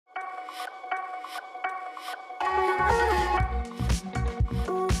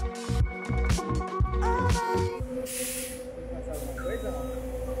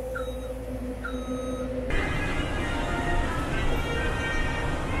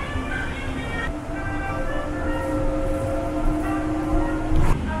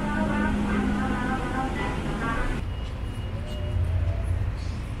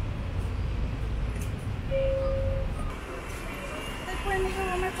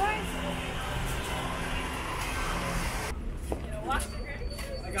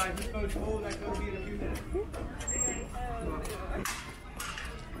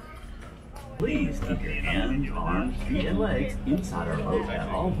Please keep your hands, arms, feet, and legs inside our boat at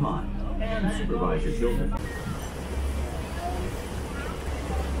all times and supervise your children.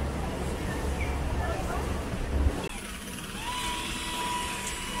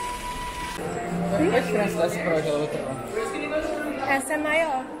 Qual a diferença dessa para aquela outra? Essa é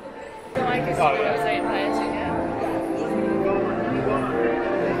maior.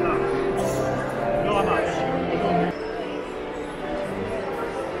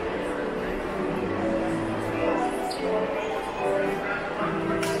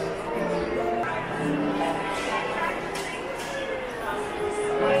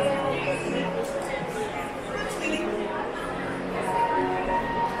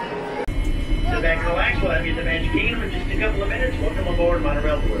 Back to relax, we'll have you at the Magic Kingdom in just a couple of minutes. Welcome aboard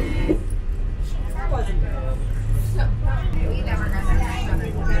Monorail Blue.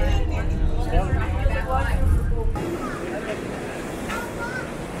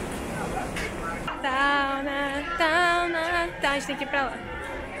 Tá, a gente tem que ir pra lá.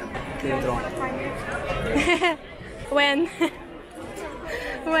 Dentro. When?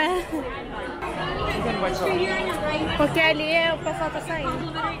 Porque ali o pessoal tá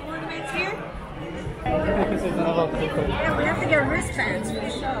saindo. Yeah, we have to get wristbands for the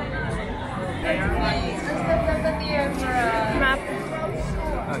show. Mapa.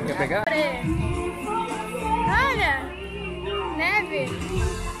 Quer pegar? Olha! Neve!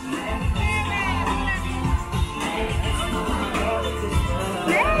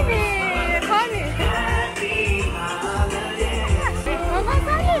 Neve! Come! Vamos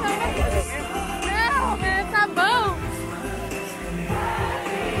passar ali, vamos passar ali. Não, é sabão!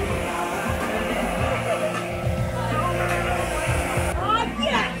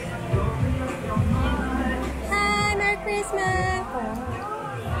 Hi, Merry Christmas!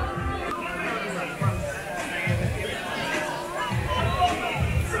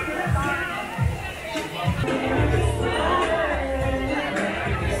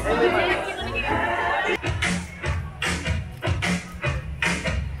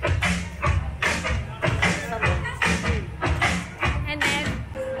 É neve.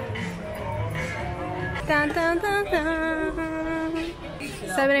 Tan, tan, tan, tan.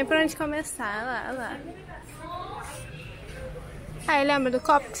 Sabe nem por onde começar, lá. Aí lembra do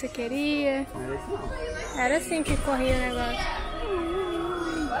copo que você queria? Era assim que corria o negócio.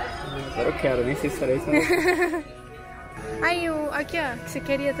 Agora eu quero, nem sei se era isso. Aí aqui ó, que você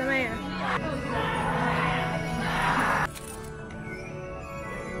queria também, ó.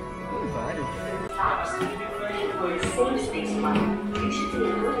 Tem vários.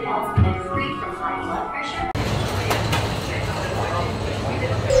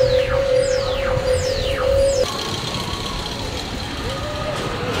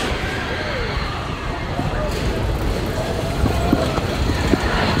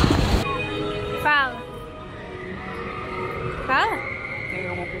 Fala? Tem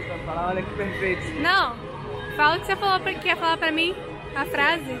uma pessoa que fala, olha que perfeito. Não, fala o que você falou quer falar pra mim, a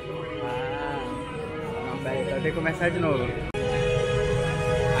frase. Não, pera, então eu tenho que começar de novo.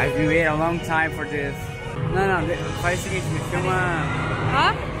 I've been waiting a long time for this. Não, faz o seguinte, me filma.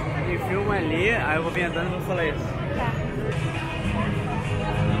 Ó? Me filma ali, aí eu vou vir andando e vou falar isso. Tá.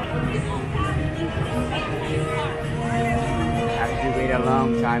 I've been waiting a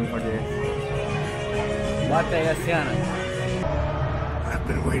long time for this. Bota aí a cena. I've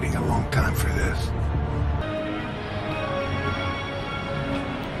been waiting a long time for this.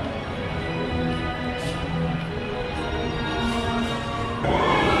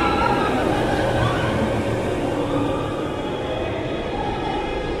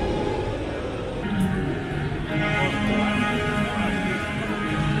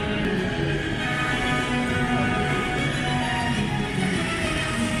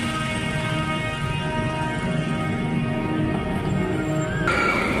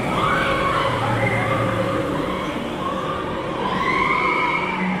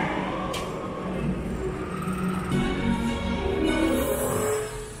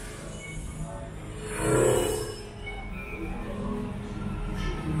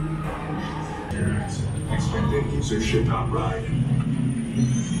 Extended user ship out ride.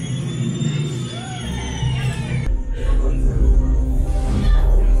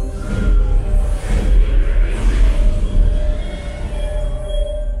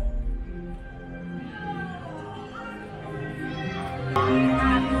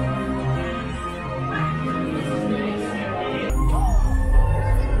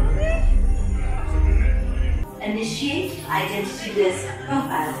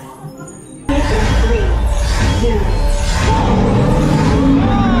 Profile. 3, 2, 1.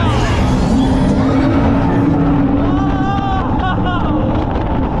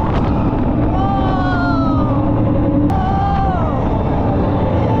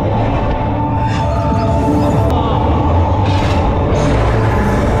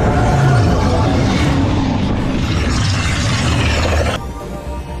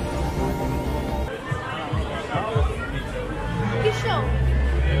 Que show!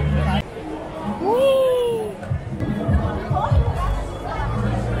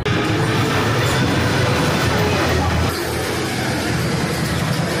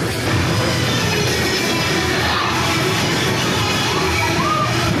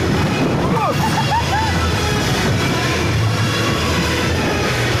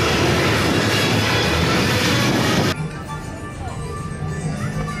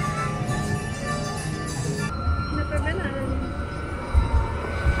 Não dá pra ver nada ali.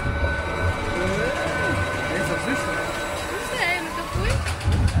 Não sei, nunca fui.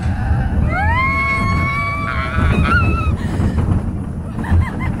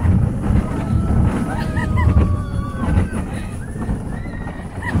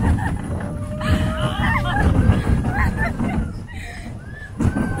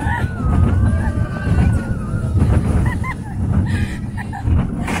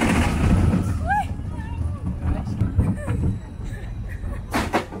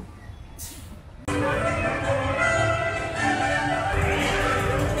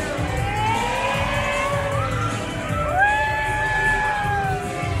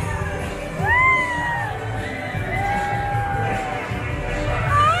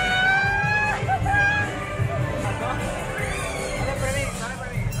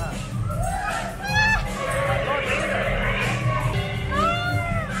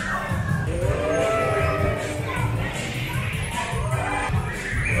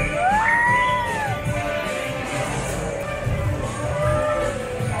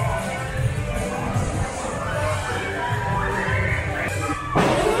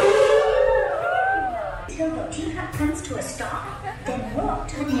 Until your teacup comes to a stop, then walk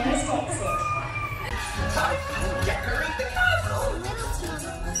to the nearest exit. Decorate the castle.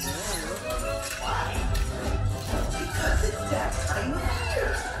 Why? Because it's that time of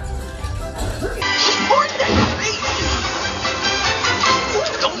year. More decorations.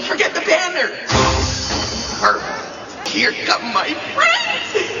 Don't forget the banner. Perfect. Here come my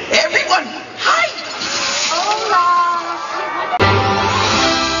friends. Everyone, hi. Hola.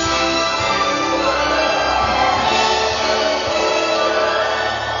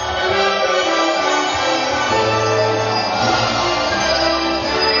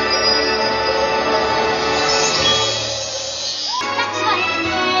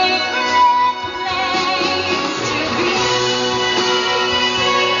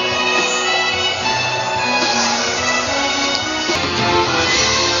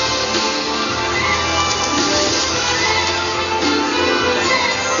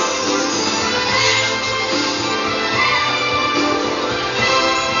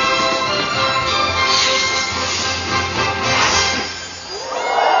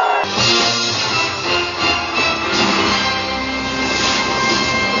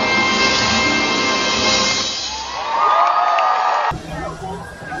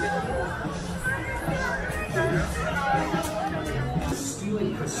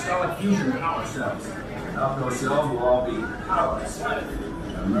 Fusion power cells. Outdoor cells will all be powerless.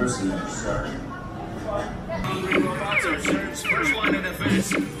 Have mercy on us, sir. Robots are Surge's first line of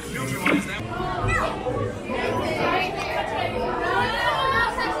defense. Neutralize them.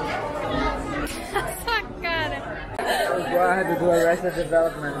 Sua cara. Guarda do Arrested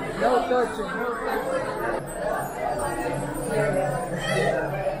Development. No touching, no touching.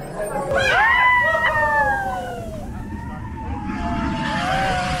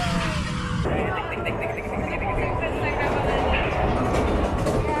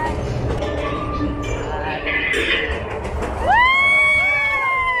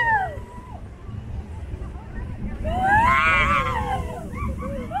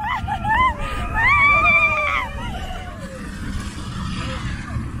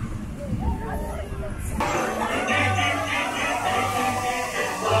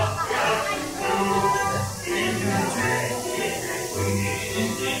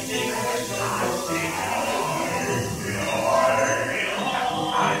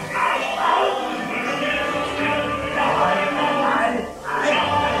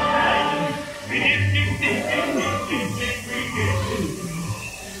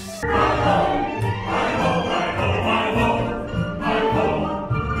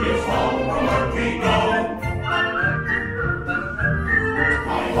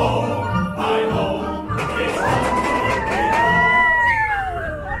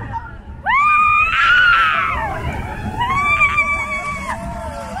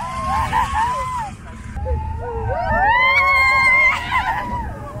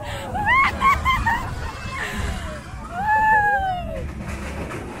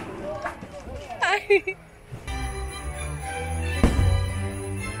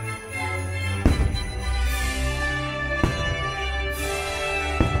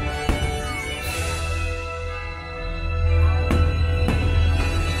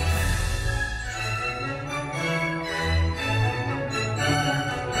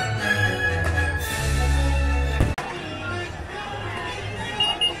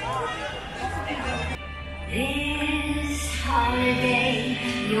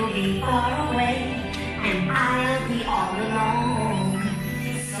 be far away, and I'll be all alone.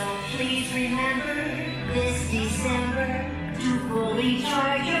 So please remember this December to fully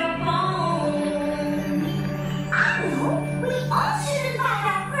charge your phone. I know, we all should invite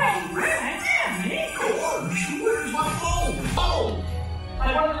our friends. Of course. Where's my phone? Oh!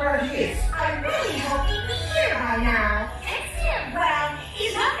 I wonder where he is. I really hope he'd be here by now. Text him. Well,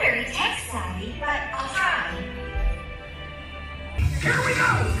 he's not very tech savvy, but I'll try. Here we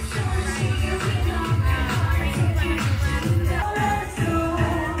go!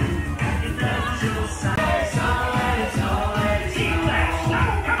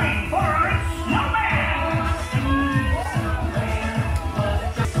 Coming for our snowman!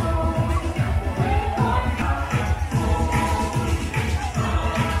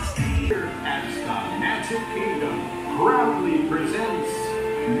 As the Magic Kingdom proudly presents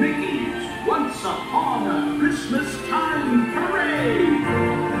Mickey's Once Upon a Christmas Time Parade!